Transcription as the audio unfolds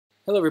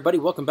Hello everybody,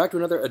 welcome back to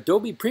another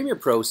Adobe Premiere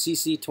Pro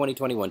CC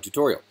 2021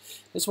 tutorial.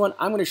 This one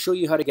I'm going to show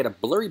you how to get a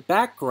blurry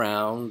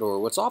background, or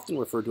what's often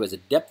referred to as a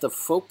depth of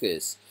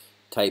focus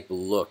type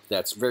look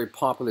that's very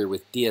popular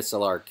with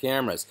DSLR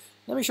cameras.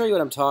 Let me show you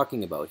what I'm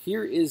talking about.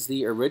 Here is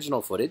the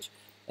original footage,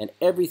 and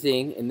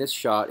everything in this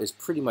shot is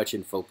pretty much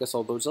in focus,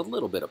 although there's a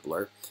little bit of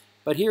blur.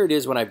 But here it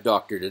is when I've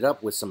doctored it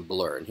up with some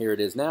blur, and here it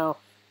is now,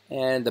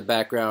 and the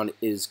background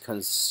is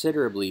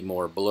considerably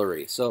more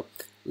blurry. So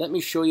let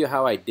me show you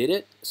how I did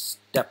it,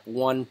 step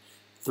one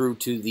through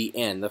to the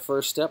end. The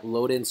first step,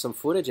 load in some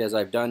footage as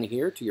I've done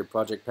here to your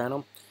project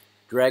panel.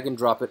 Drag and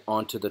drop it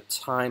onto the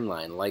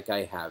timeline like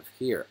I have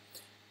here.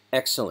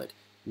 Excellent.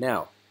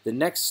 Now, the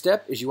next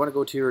step is you want to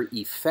go to your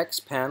effects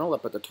panel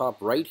up at the top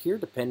right here,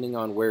 depending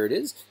on where it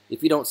is.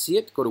 If you don't see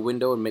it, go to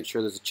Window and make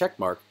sure there's a check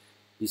mark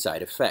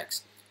beside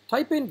Effects.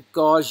 Type in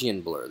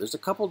Gaussian blur. There's a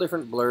couple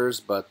different blurs,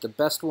 but the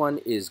best one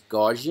is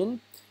Gaussian.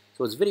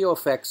 So it's Video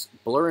Effects,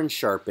 Blur and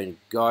Sharpen,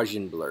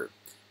 Gaussian Blur.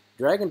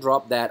 Drag and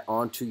drop that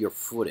onto your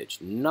footage.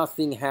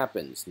 Nothing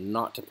happens,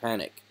 not to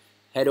panic.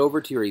 Head over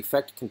to your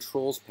Effect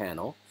Controls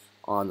panel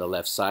on the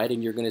left side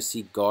and you're going to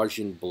see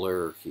Gaussian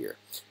Blur here.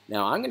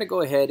 Now I'm going to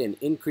go ahead and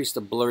increase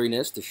the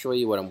blurriness to show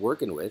you what I'm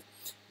working with.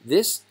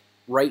 This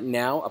right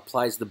now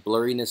applies the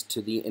blurriness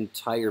to the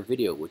entire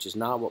video, which is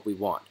not what we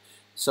want.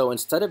 So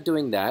instead of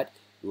doing that,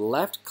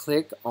 left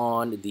click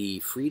on the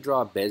Free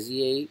Draw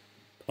Bezier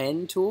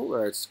pen tool,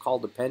 or it's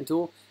called the pen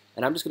tool,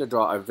 and I'm just going to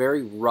draw a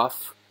very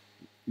rough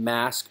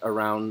mask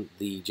around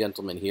the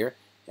gentleman here.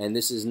 And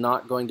this is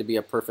not going to be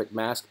a perfect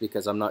mask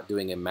because I'm not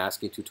doing a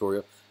masking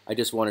tutorial. I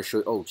just want to show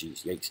you, oh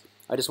geez, yikes.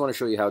 I just want to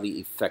show you how the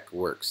effect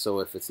works. So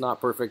if it's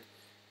not perfect,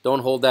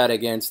 don't hold that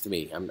against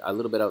me. I'm a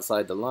little bit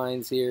outside the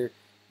lines here,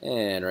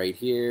 and right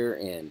here,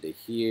 and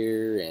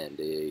here, and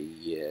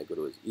yeah, go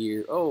to his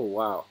ear. Oh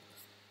wow.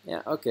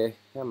 Yeah, okay,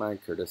 come on,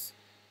 Curtis.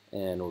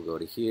 And we'll go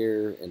to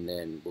here, and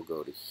then we'll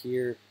go to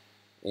here,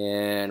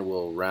 and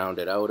we'll round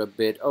it out a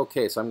bit.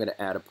 Okay, so I'm going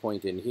to add a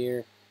point in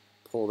here,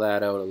 pull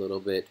that out a little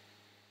bit,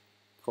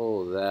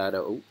 pull that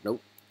out. Oh,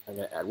 nope. I'm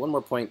going to add one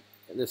more point.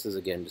 This is,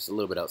 again, just a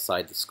little bit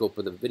outside the scope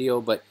of the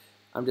video, but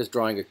I'm just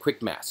drawing a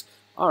quick mask.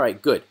 All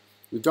right, good.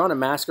 We've drawn a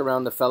mask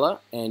around the fella,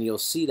 and you'll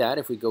see that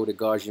if we go to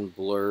Gaussian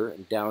Blur,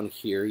 and down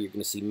here, you're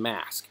going to see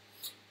mask.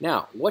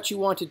 Now, what you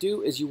want to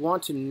do is you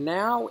want to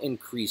now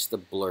increase the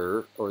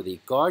blur, or the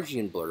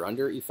Gaussian blur,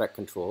 under Effect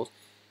Controls,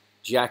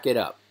 jack it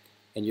up.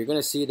 And you're going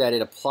to see that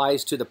it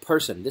applies to the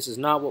person. This is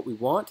not what we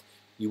want.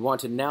 You want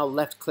to now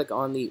left-click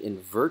on the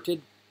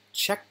inverted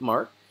check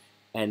mark,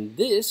 and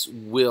this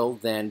will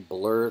then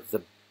blur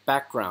the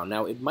background.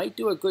 Now, it might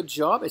do a good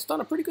job. It's done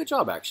a pretty good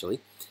job, actually.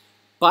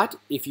 But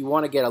if you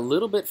want to get a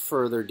little bit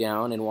further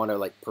down and want to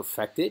like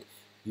perfect it,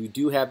 you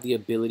do have the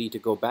ability to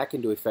go back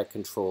into Effect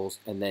Controls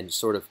and then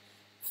sort of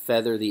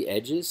feather the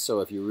edges. So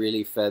if you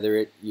really feather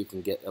it, you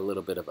can get a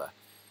little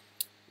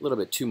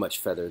bit too much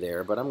feather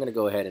there, but I'm going to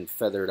go ahead and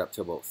feather it up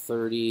to about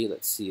 30.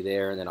 Let's see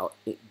there, and then I'll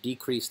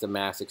decrease the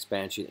mass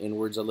expansion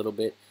inwards a little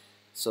bit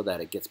so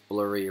that it gets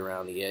blurry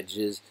around the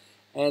edges.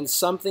 And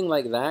something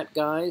like that,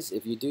 guys,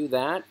 if you do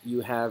that,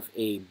 you have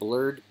a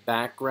blurred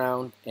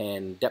background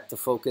and depth of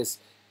focus.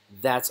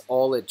 That's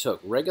all it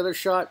took. Regular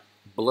shot,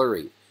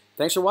 blurry.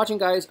 Thanks for watching,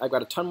 guys. I've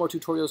got a ton more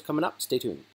tutorials coming up. Stay tuned.